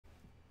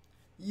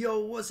Yo,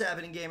 what's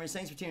happening, gamers?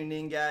 Thanks for tuning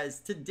in,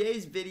 guys.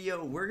 Today's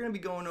video, we're going to be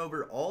going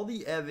over all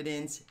the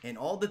evidence and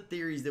all the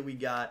theories that we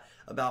got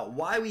about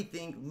why we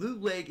think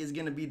Loot Lake is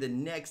going to be the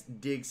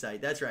next dig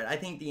site. That's right. I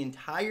think the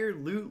entire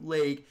Loot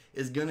Lake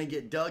is going to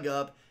get dug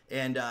up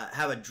and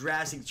have a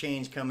drastic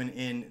change coming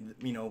in,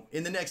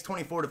 in the next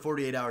 24 to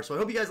 48 hours. So I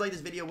hope you guys like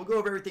this video. We'll go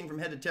over everything from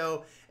head to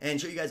toe and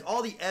show you guys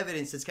all the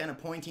evidence that's kind of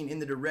pointing in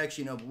the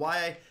direction of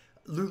why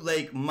Loot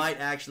Lake might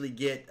actually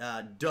get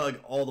dug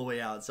all the way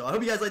out. So I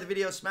hope you guys like the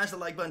video. Smash the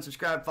like button,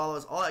 subscribe, follow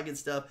us, all that good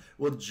stuff.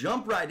 We'll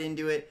jump right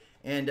into it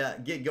and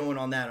get going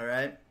on that, all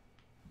right?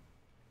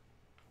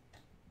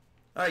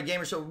 All right,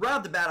 gamers, so right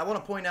off the bat, I want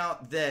to point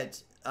out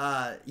that,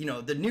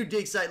 the new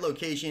dig site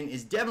location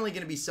is definitely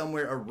going to be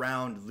somewhere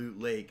around Loot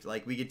Lake.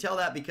 Like, we could tell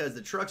that because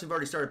the trucks have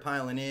already started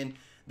piling in.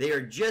 They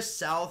are just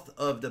south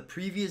of the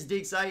previous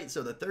dig site,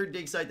 so the third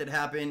dig site that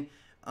happened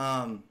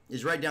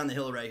is right down the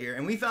hill right here,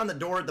 and we found the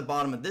door at the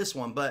bottom of this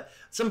one. But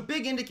some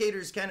big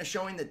indicators kind of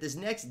showing that this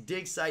next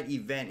dig site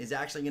event is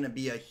actually going to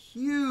be a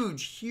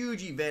huge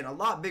event, a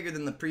lot bigger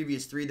than the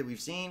previous three that we've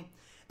seen.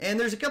 And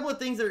there's a couple of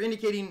things that are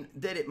indicating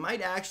that it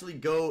might actually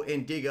go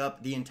and dig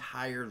up the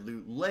entire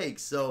Loot Lake.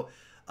 So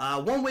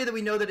one way that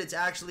we know that it's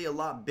actually a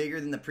lot bigger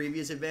than the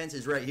previous events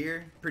is right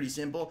here. Pretty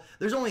simple.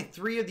 There's only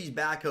 3 of these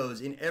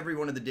backhoes in every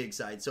one of the dig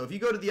sites. So if you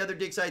go to the other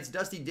dig sites,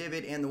 Dusty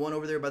Divot and the one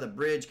over there by the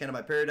bridge, kind of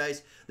by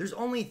Paradise, there's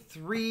only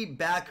 3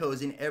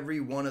 backhoes in every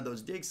one of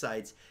those dig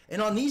sites.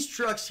 And on these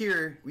trucks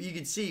here, you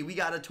can see we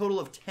got a total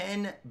of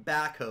 10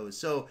 backhoes.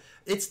 So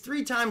it's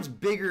 3 times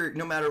bigger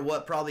no matter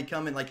what probably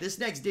coming. Like, this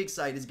next dig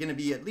site is going to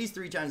be at least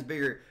 3 times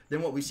bigger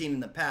than what we've seen in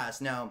the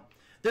past. Now,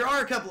 there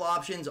are a couple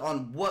options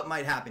on what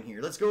might happen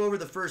here. Let's go over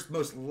the first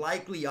most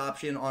likely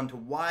option onto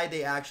why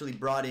they actually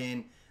brought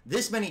in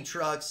this many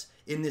trucks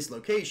in this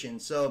location.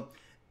 So,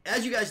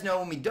 as you guys know,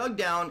 when we dug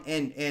down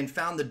and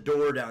found the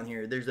door down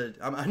here,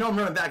 I know I'm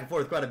running back and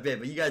forth quite a bit,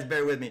 but you guys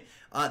bear with me.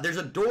 There's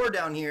a door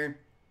down here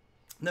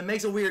that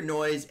makes a weird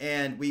noise,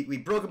 and we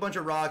broke a bunch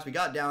of rocks, we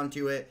got down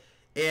to it,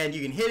 and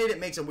you can hit it, it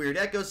makes a weird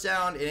echo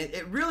sound, and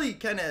it really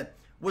kind of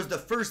was the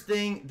first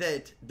thing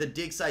that the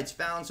dig sites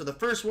found. So the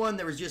first one,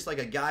 there was just like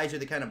a geyser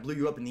that kind of blew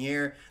you up in the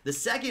air. The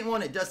second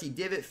one at Dusty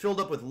Divot filled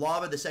up with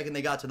lava the second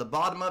they got to the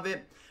bottom of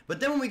it. But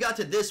then when we got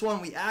to this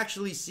one, we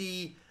actually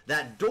see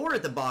that door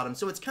at the bottom.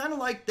 So it's kind of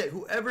like that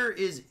whoever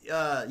is,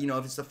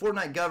 if it's the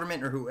Fortnite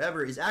government or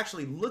whoever is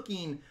actually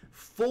looking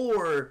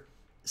for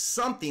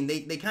something,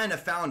 they kind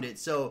of found it.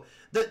 So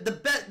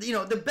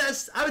the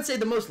best, I would say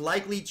the most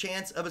likely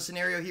chance of a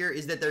scenario here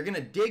is that they're going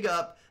to dig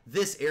up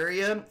this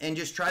area and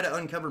just try to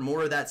uncover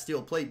more of that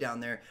steel plate down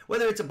there,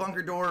 whether it's a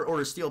bunker door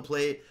or a steel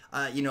plate.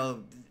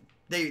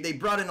 They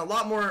brought in a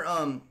lot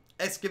more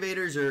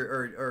excavators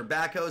or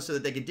backhoes so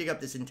that they could dig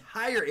up this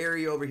entire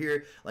area over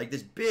here, like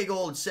this big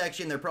old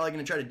section. They're probably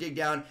going to try to dig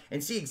down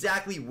and see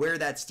exactly where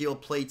that steel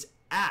plate's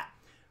at.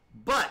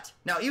 But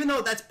now, even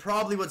though that's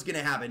probably what's going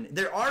to happen,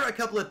 there are a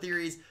couple of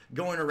theories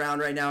going around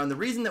right now, and the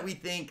reason that we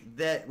think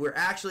that we're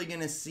actually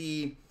going to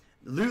see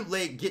Loot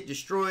Lake get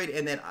destroyed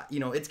and then,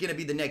 it's going to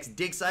be the next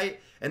dig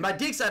site. And by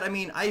dig site, I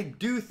mean, I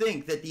do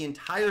think that the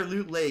entire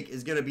Loot Lake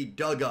is going to be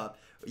dug up,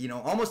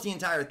 almost the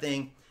entire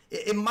thing.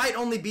 It might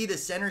only be the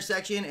center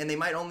section, and they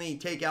might only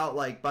take out,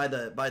 like, by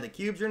the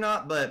cubes or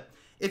not. But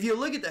if you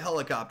look at the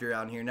helicopter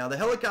out here, now the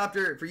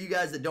helicopter, for you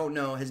guys that don't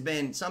know, has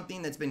been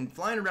something that's been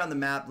flying around the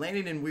map,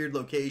 landing in weird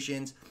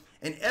locations.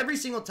 And every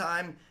single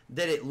time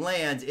that it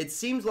lands, it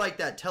seems like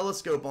that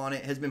telescope on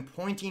it has been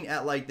pointing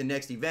at, like, the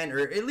next event, or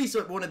at least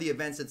one of the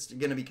events that's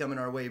going to be coming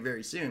our way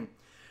very soon.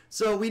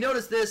 So we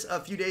noticed this a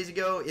few days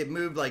ago. It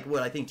moved, like,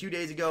 I think 2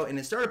 days ago, and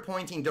it started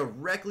pointing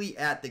directly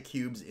at the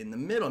cubes in the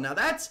middle. Now,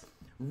 that's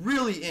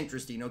really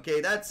interesting,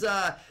 okay?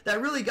 That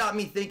really got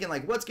me thinking,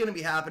 like, what's going to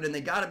be happening?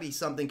 They got to be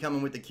something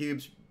coming with the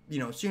cubes,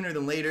 sooner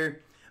than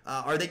later.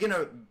 Are they going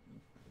to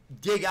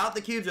dig out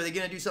the cubes? Are they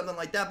going to do something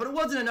like that? But it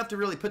wasn't enough to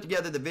really put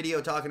together the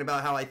video talking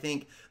about how I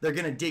think they're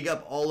going to dig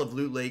up all of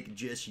Loot Lake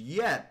just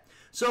yet.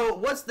 So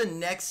what's the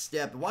next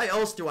step? Why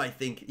else do I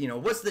think,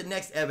 what's the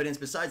next evidence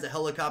besides the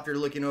helicopter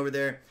looking over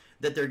there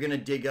that they're going to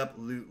dig up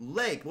Loot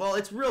Lake? Well,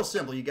 it's real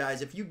simple, you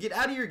guys. If you get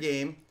out of your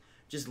game,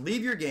 just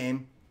leave your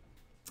game,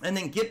 and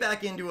then get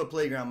back into a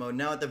playground mode.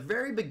 Now, at the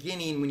very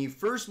beginning, when you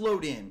first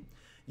load in,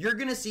 you're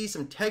going to see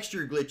some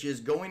texture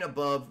glitches going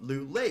above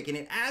Loot Lake, and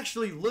it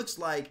actually looks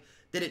like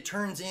that it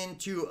turns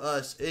into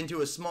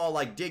a small,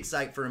 like, dig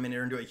site for a minute,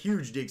 or into a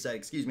huge dig site,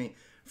 excuse me,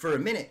 for a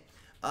minute.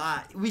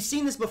 We've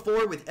seen this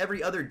before with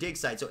every other dig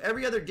site. So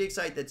every other dig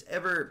site that's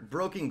ever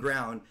broken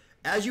ground,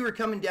 as you were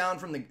coming down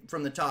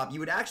from the top, you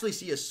would actually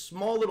see a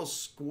small little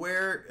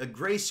square, a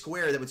gray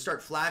square that would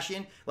start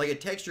flashing like a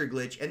texture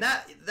glitch, and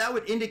that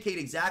would indicate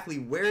exactly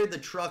where the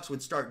trucks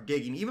would start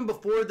digging. Even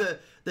before the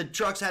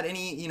trucks had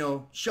any,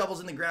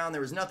 shovels in the ground,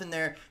 there was nothing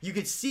there. You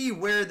could see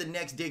where the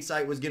next dig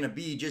site was going to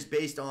be just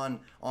based on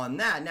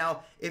that.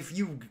 Now, if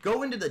you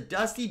go into the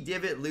Dusty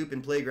Divot loop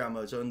in playground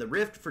mode, so in the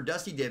rift for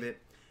Dusty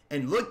Divot,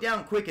 and look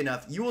down quick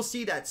enough, you will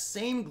see that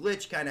same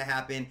glitch kind of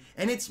happen,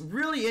 and it's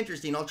really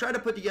interesting. I'll try to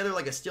put together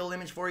like a still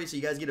image for you so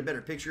you guys get a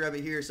better picture of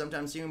it here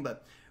sometime soon,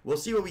 but we'll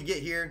see what we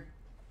get here.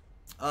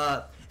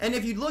 And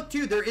if you look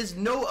too, there is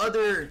no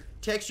other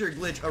texture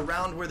glitch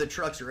around where the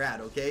trucks are at,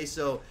 okay?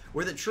 So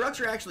where the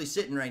trucks are actually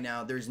sitting right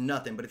now, there's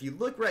nothing. But if you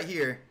look right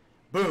here,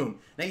 boom.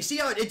 Now you see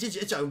how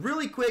it's a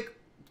really quick,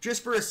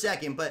 just for a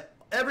second, but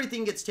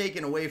everything gets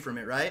taken away from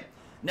it, right?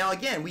 Now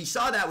again, we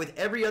saw that with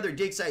every other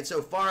dig site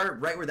so far.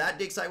 Right where that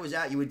dig site was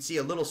at, you would see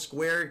a little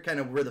square kind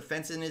of where the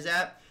fencing is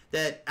at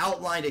that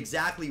outlined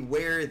exactly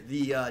where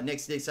the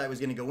next dig site was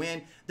going to go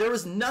in. There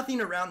was nothing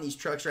around these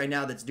trucks right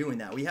now that's doing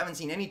that. We haven't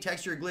seen any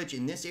texture glitch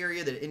in this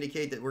area that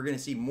indicate that we're going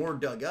to see more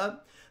dug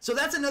up. So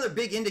that's another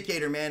big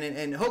indicator, man,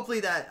 and hopefully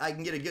that I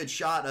can get a good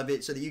shot of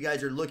it so that you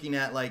guys are looking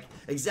at like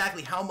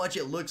exactly how much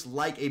it looks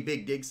like a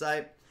big dig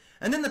site.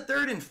 And then the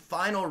third and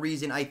final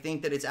reason I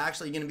think that it's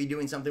actually going to be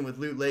doing something with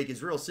Loot Lake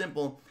is real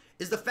simple,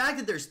 is the fact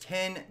that there's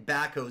 10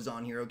 backhoes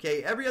on here,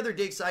 okay? Every other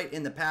dig site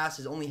in the past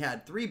has only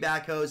had 3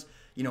 backhoes.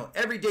 You know,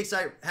 every dig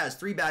site has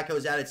 3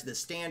 backhoes added to the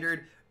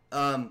standard,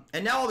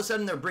 and now all of a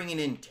sudden they're bringing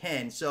in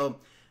 10. So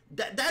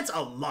that's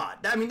a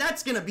lot. I mean,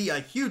 that's going to be a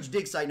huge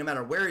dig site no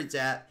matter where it's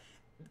at.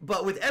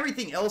 But with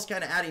everything else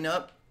kind of adding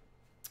up,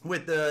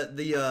 with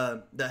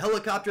the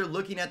helicopter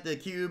looking at the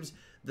cubes,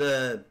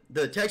 the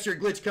texture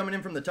glitch coming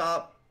in from the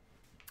top,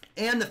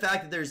 and the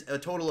fact that there's a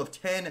total of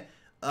 10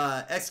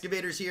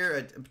 excavators here,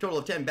 a total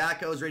of 10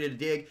 backhoes ready to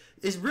dig,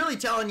 is really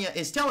telling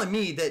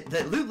me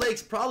that Loot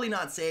Lake's probably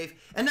not safe.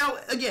 And now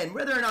again,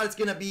 whether or not it's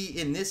going to be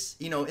in this,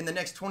 you know, in the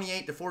next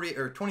 28 to 40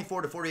 or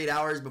 24 to 48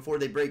 hours before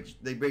they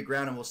break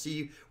ground, and we'll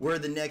see where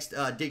the next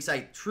dig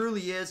site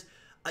truly is.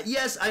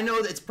 Yes, I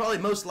know that it's probably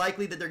most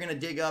likely that they're going to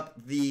dig up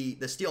the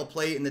steel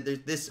plate, and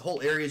that this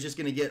whole area is just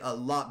going to get a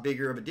lot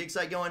bigger of a dig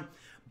site going.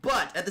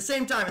 But at the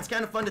same time, it's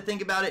kind of fun to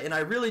think about it, and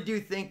I really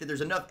do think that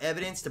there's enough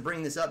evidence to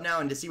bring this up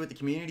now and to see what the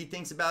community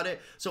thinks about it.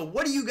 So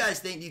what do you guys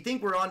think? Do you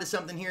think we're onto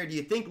something here? Do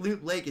you think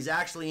Loot Lake is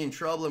actually in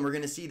trouble and we're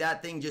going to see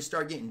that thing just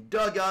start getting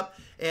dug up,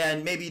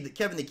 and maybe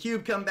Kevin the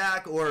Cube come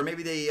back, or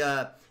maybe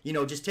they you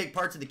know, just take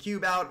parts of the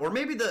cube out, or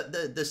maybe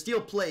the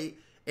steel plate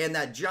and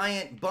that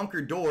giant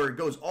bunker door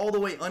goes all the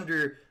way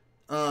under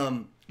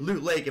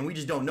Loot Lake and we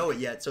just don't know it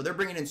yet? So they're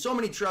bringing in so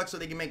many trucks so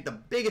they can make the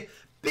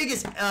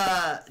biggest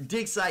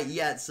dig site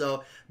yet.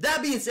 So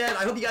that being said,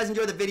 I hope you guys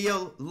enjoyed the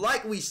video.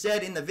 Like we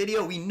said in the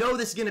video, we know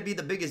this is going to be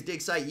the biggest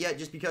dig site yet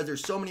just because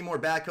there's so many more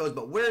backhoes,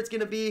 but where it's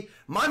going to be,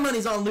 my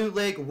money's on Loot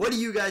Lake. What do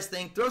you guys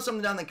think? Throw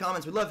something down in the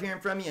comments. We love hearing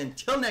from you.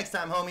 Until next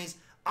time, homies,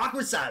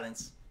 awkward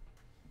silence.